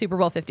Super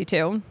Bowl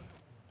 52.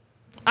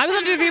 I was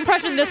under the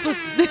impression this was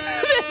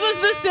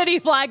the city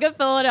flag of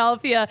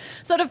Philadelphia.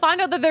 So to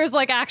find out that there's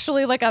like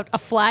actually like a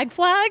flag,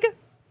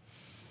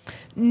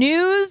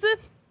 news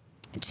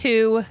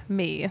to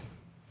me.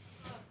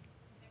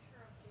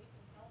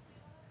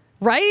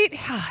 Right?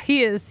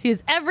 He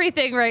is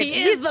everything right.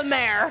 He's the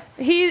mayor.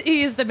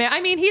 He is the mayor.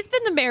 I mean, he's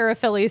been the mayor of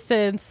Philly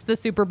since the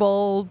Super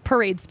Bowl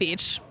parade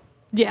speech.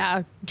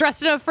 Yeah.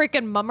 Dressed in a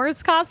freaking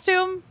mummer's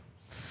costume.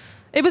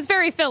 It was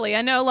very Philly.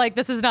 I know, like,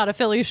 this is not a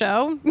Philly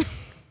show.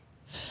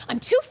 I'm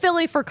too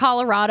Philly for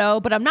Colorado,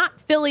 but I'm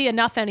not Philly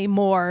enough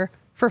anymore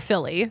for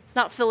Philly.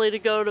 Not Philly to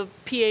go to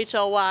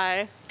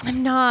PHLY.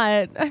 I'm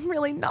not. I'm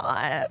really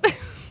not.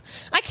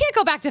 I can't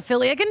go back to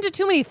Philly. I get into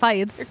too many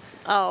fights.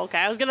 Oh, okay.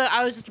 I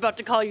was just about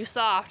to call you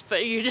soft,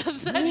 but you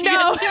just said you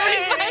get too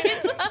many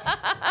fights.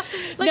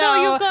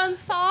 Oh, you've gone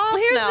soft.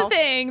 Well, here's the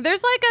thing.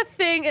 There's a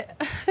thing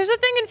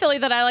in Philly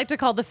that I like to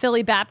call the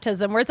Philly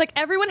baptism, where it's like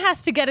everyone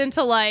has to get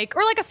into or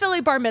like a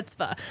Philly bar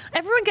mitzvah.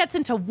 Everyone gets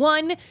into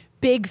one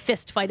big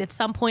fist fight at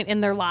some point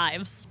in their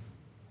lives.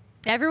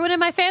 Everyone in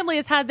my family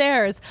has had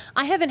theirs.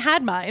 I haven't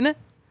had mine.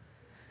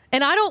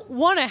 And I don't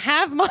want to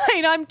have mine.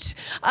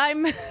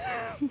 I'm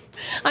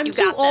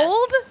too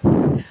old.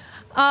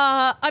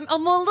 I'm a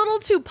little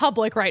too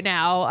public right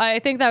now. I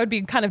think that would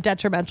be kind of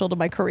detrimental to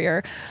my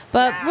career.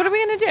 But what are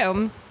we going to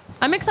do?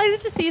 I'm excited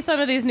to see some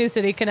of these new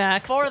City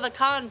Connects. For the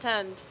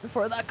content.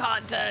 For the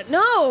content.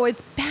 No,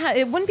 it's bad.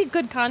 It wouldn't be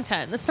good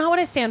content. That's not what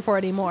I stand for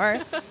anymore.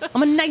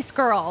 I'm a nice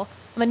girl.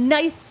 I'm a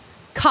nice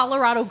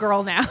Colorado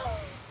girl now.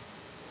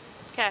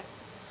 Okay.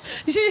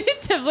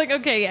 Tiff's like,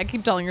 okay, yeah,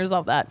 keep telling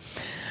yourself that.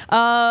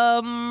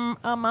 And,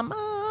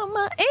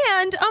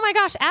 oh my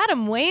gosh,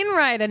 Adam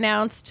Wainwright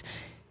announced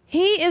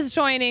he is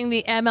joining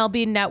the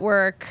MLB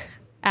Network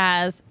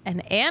as an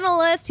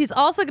analyst. He's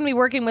also going to be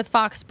working with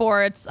Fox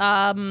Sports.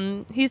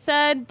 He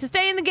said to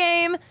stay in the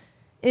game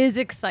is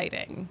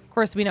exciting. Of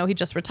course, we know he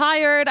just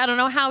retired. I don't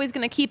know how he's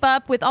going to keep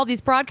up with all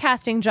these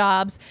broadcasting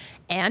jobs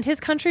and his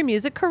country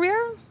music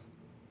career.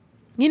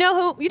 You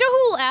know who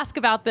will ask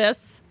about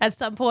this at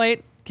some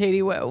point?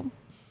 Katie Wu.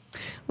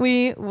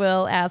 We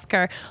will ask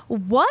her.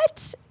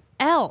 What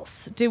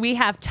else do we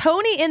have?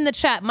 Tony in the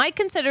chat might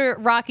consider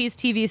Rockies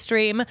TV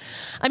stream.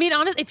 I mean,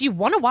 honestly, if you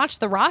want to watch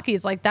the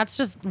Rockies, like that's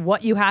just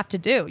what you have to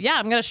do. Yeah,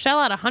 I'm gonna shell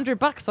out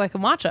 $100 so I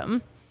can watch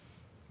them.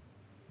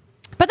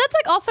 But that's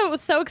like also it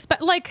was so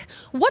expensive. Like,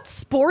 what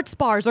sports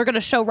bars are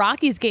gonna show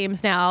Rockies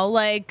games now?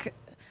 Like,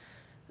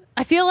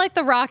 I feel like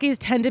the Rockies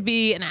tend to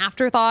be an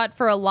afterthought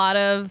for a lot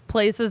of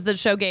places that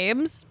show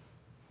games.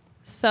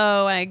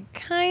 So I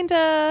don't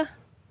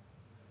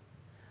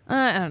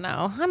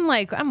know.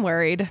 I'm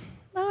worried.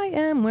 I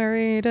am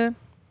worried.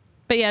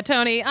 But yeah,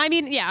 Tony, I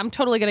mean, yeah, I'm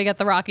totally going to get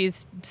the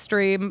Rockies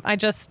stream. I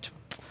just,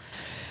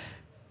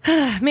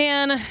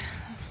 man,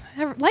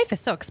 life is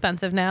so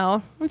expensive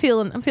now. I'm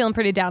feeling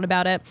pretty down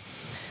about it.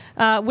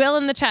 Will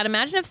in the chat,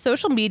 imagine if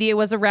social media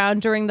was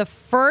around during the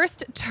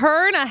first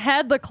turn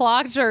ahead the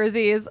clock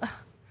jerseys.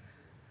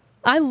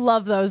 I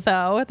love those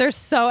though. They're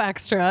so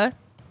extra.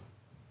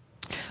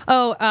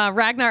 Oh,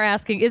 Ragnar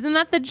asking, isn't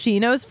that the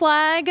Geno's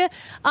flag?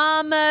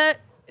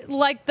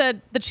 Like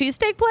the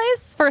cheesesteak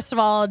place? First of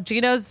all,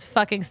 Geno's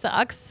fucking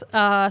sucks.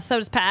 So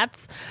does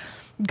Pat's.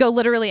 Go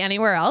literally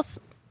anywhere else.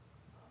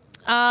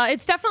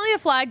 It's definitely a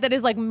flag that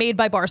is like made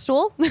by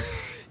Barstool.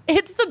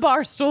 It's the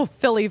Barstool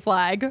Philly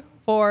flag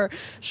for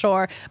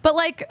sure. But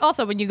like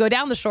also when you go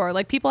down the shore,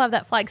 like people have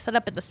that flag set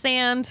up in the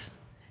sand.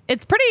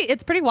 It's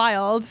pretty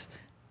wild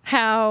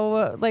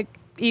how like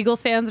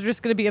Eagles fans are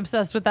just going to be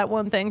obsessed with that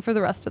one thing for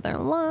the rest of their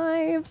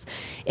lives,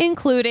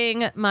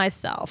 including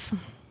myself.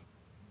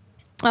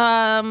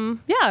 Yeah.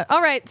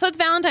 All right. So it's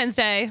Valentine's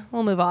Day.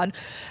 We'll move on.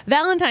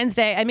 Valentine's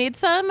Day. I made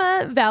some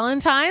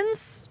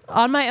Valentines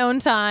on my own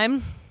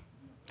time.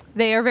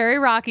 They are very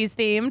Rockies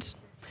themed,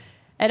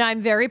 and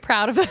I'm very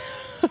proud of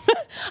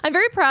I'm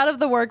very proud of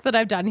the work that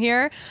I've done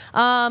here.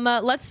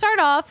 Let's start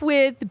off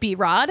with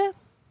B-Rod.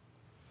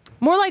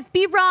 More like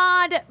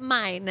B-Rod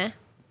mine.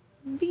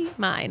 Be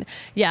mine.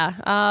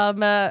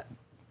 Yeah.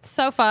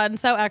 So fun,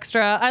 so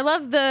extra. I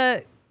love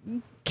the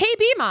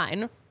KB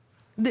mine.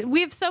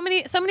 We have so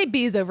many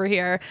bees over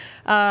here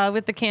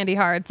with the candy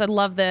hearts. I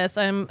love this.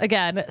 I'm,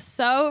 again,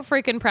 so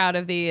freaking proud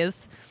of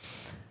these.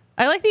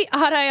 I like the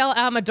Adael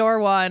Amador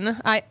one.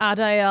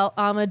 Adael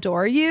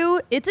Amador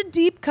you. It's a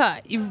deep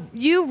cut.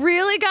 You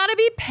really got to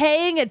be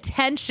paying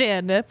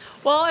attention.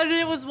 Well, and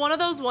it was one of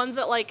those ones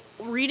that, like,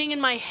 reading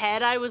in my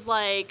head, I was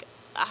like,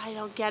 I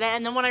don't get it.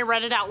 And then when I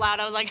read it out loud,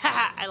 I was like,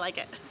 haha, I like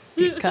it.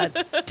 Deep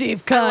cut.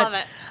 Deep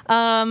cut.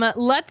 I love it.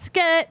 Let's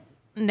get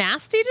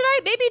nasty tonight.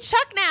 Maybe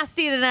Chuck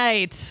Nasty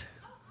tonight.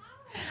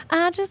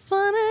 I just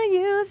want to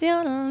use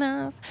your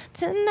love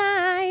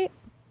tonight.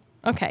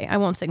 Okay, I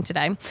won't sing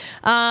today.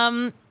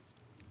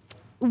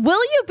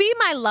 Will you be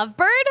my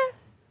lovebird?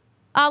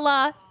 A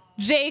la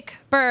Jake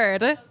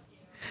Bird.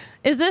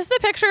 Is this the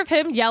picture of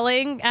him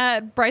yelling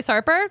at Bryce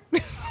Harper?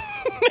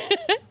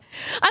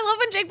 I love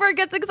when Jake Bird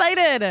gets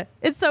excited.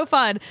 It's so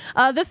fun.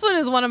 This one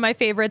is one of my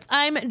favorites.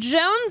 I'm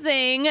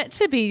jonesing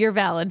to be your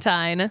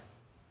Valentine.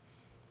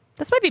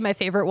 This might be my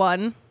favorite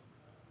one.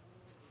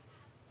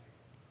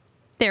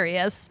 There he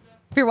is.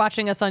 If you're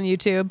watching us on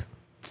YouTube,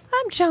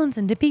 I'm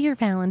jonesing to be your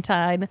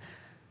Valentine.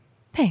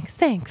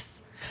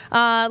 Thanks.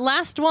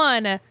 Last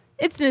one.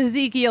 It's an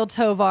Ezekiel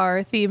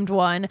Tovar themed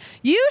one.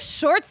 You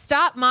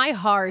shortstop my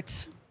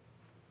heart.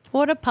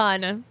 What a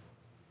pun.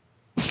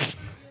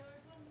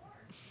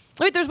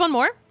 Wait, there's one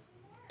more?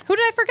 Who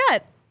did I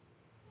forget?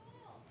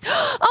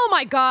 Oh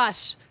my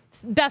gosh.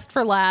 Best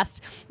for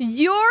last.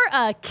 You're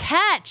a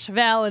catch,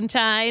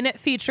 Valentine,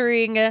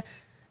 featuring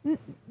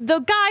the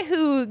guy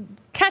who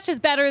catches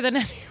better than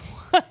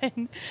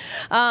anyone,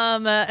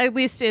 at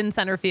least in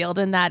center field,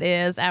 and that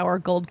is our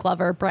Gold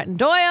Glover, Brenton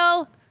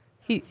Doyle.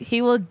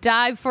 He will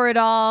dive for it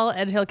all,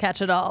 and he'll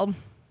catch it all.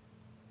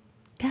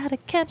 Gotta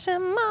catch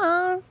 'em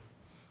all.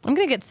 I'm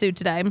going to get sued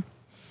today.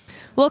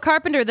 Will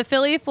Carpenter, the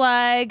Philly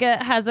flag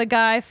has a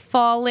guy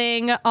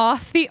falling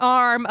off the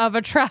arm of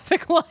a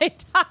traffic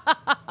light.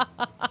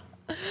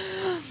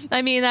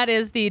 I mean, that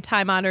is the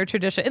time-honored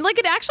tradition. And, like,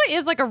 it actually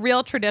is, like, a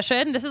real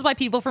tradition. This is why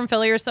people from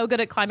Philly are so good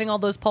at climbing all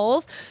those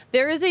poles.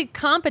 There is a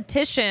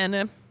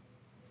competition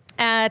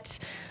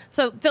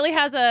So Philly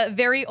has a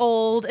very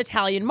old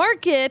Italian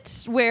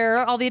market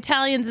where all the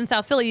Italians in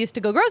South Philly used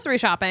to go grocery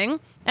shopping.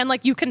 And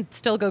like, you can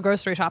still go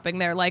grocery shopping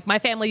there. Like, my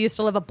family used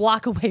to live a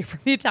block away from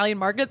the Italian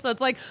market. So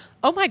it's like,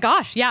 oh my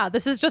gosh, yeah,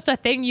 this is just a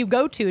thing you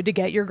go to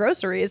get your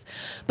groceries.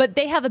 But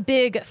they have a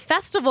big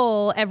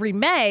festival every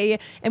May.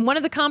 And one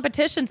of the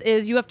competitions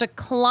is you have to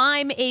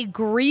climb a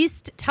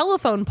greased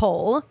telephone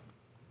pole.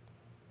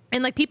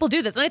 And like, people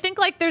do this. And I think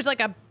like there's like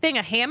a thing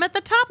of ham at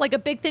the top, like a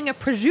big thing of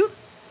prosciutto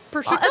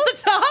at the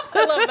top.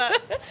 I love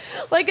that.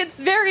 Like, it's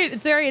very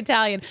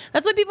Italian.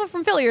 That's why people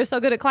from Philly are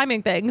so good at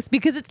climbing things,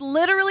 because it's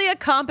literally a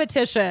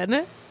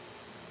competition.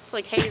 It's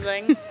like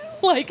hazing.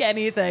 Like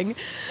anything.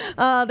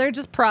 They're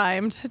just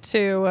primed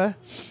to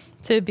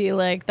be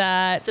like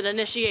that. It's an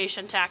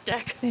initiation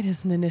tactic. It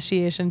is an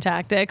initiation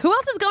tactic. Who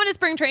else is going to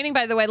spring training,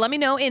 by the way? Let me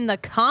know in the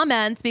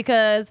comments,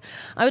 because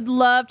I would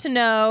love to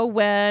know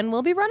when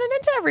we'll be running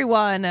into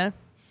everyone.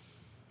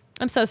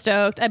 I'm so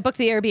stoked. I booked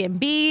the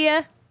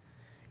Airbnb.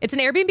 It's an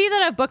Airbnb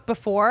that I've booked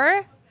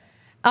before.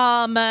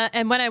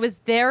 And when I was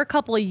there a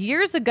couple of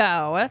years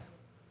ago,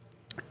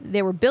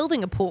 they were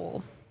building a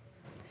pool.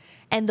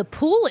 And the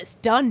pool is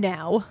done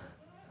now.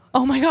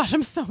 Oh my gosh,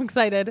 I'm so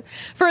excited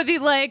for the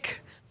like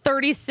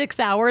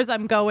 36 hours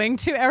I'm going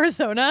to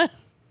Arizona.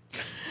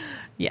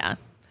 Yeah.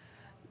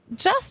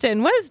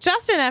 Justin, what does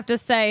Justin have to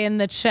say in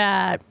the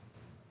chat?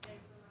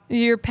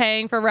 You're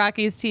paying for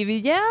Rockies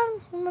TV. Yeah,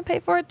 I'm gonna pay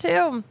for it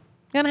too.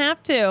 Gonna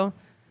have to.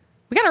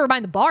 We gotta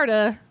remind the bar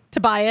to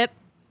buy it.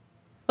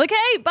 Like,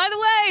 hey, by the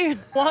way,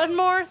 one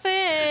more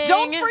thing.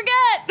 Don't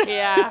forget.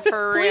 Yeah,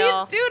 for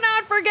real. Please do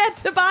not forget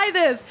to buy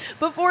this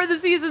before the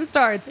season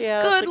starts.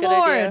 Yeah, good that's a good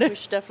Lord. idea. We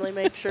should definitely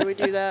make sure we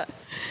do that.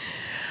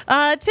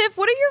 Tiff,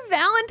 what are your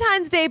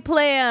Valentine's Day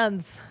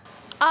plans?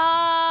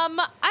 I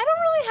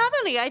don't really have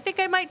any. I think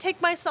I might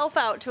take myself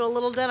out to a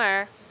little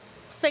dinner.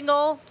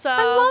 Single, so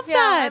I love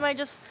that. I might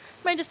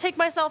just take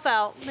myself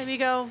out. Maybe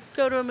go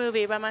to a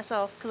movie by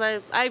myself,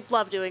 because I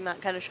love doing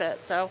that kind of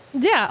shit. So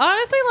yeah,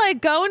 honestly,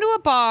 like going to a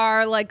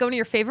bar, like going to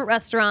your favorite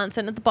restaurant,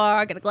 sitting at the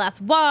bar, get a glass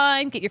of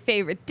wine, get your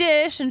favorite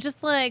dish, and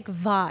just like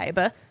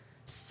vibe.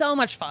 So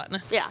much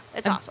fun. Yeah,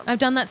 it's awesome. I've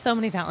done that so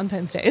many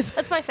Valentine's Days.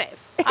 That's my fave.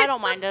 I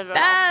don't mind it at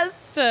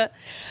Best.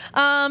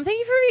 Thank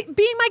you for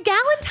being my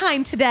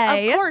Galentine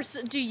today. all. Of course.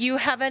 Do you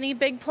have any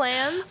big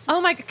plans? Oh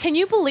my, can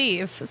you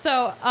believe?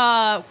 So,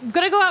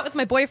 gonna go out with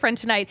my boyfriend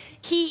tonight.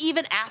 He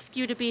even asked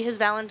you to be his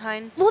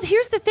Valentine? Well,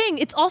 here's the thing.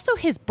 It's also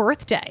his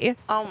birthday.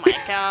 Oh my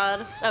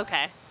God.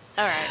 Okay.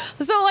 All right.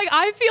 So like,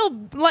 I feel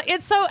like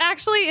it's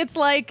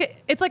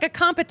like a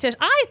competition.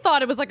 I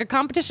thought it was like a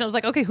competition. I was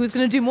like, okay, who's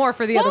going to do more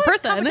for the other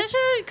person? Competition?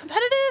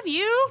 Competitive?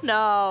 You?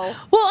 No.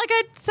 Well, like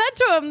I said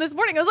to him this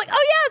morning, I was like,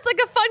 oh yeah, it's like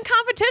a fun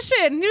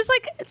competition. And he was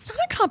like, it's not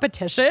a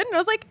competition. And I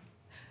was like,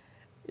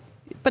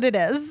 but it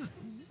is.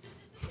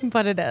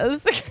 But it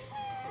is. That's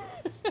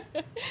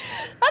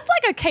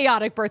like a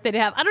chaotic birthday to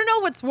have. I don't know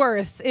what's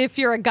worse, if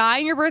you're a guy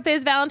and your birthday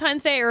is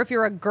Valentine's Day, or if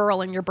you're a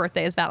girl and your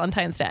birthday is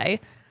Valentine's Day.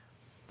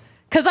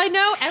 Because I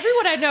know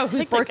everyone I know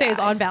whose birthday is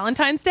on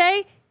Valentine's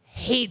Day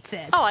hates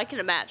it. Oh, I can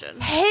imagine.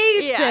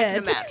 Hates it. Yeah, I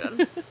can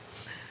imagine.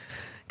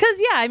 Because,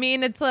 yeah, I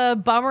mean, it's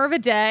a bummer of a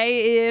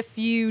day if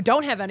you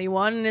don't have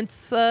anyone. And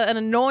it's an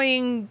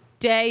annoying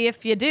day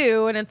if you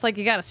do. And it's like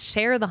you got to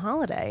share the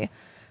holiday.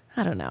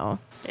 I don't know.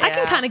 Yeah. I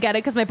can kind of get it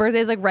because my birthday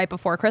is like right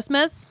before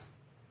Christmas.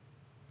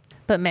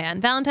 But,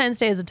 man, Valentine's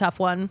Day is a tough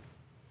one.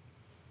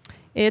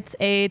 It's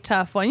a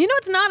tough one. You know,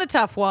 it's not a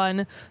tough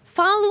one.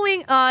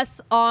 Following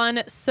us on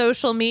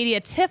social media.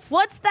 Tiff,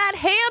 what's that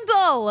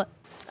handle?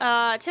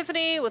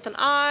 Tiffany with an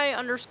I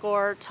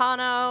 _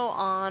 Tano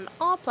on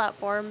all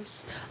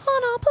platforms.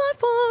 On all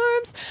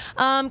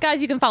platforms.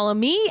 Guys, you can follow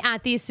me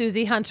at the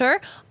Susie Hunter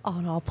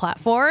on all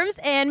platforms.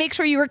 And make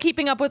sure you are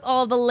keeping up with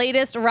all the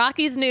latest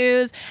Rockies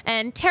news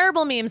and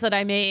terrible memes that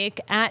I make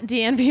at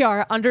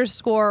DNVR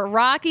 _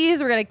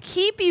 Rockies. We're going to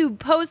keep you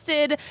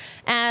posted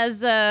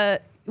as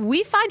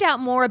we find out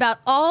more about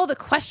all the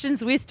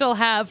questions we still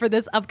have for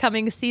this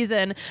upcoming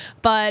season.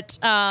 But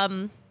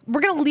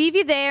we're going to leave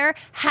you there.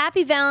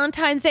 Happy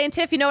Valentine's Day. And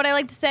Tiff, you know what I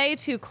like to say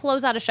to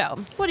close out a show?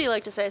 What do you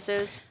like to say,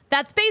 Suze?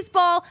 That's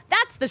baseball.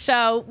 That's the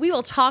show. We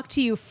will talk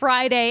to you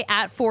Friday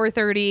at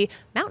 4:30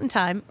 Mountain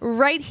Time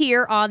right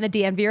here on the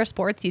DNVR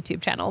Sports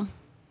YouTube channel.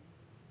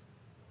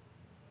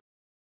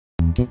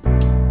 We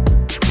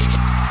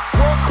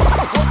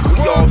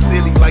all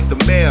silly like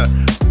the mayor.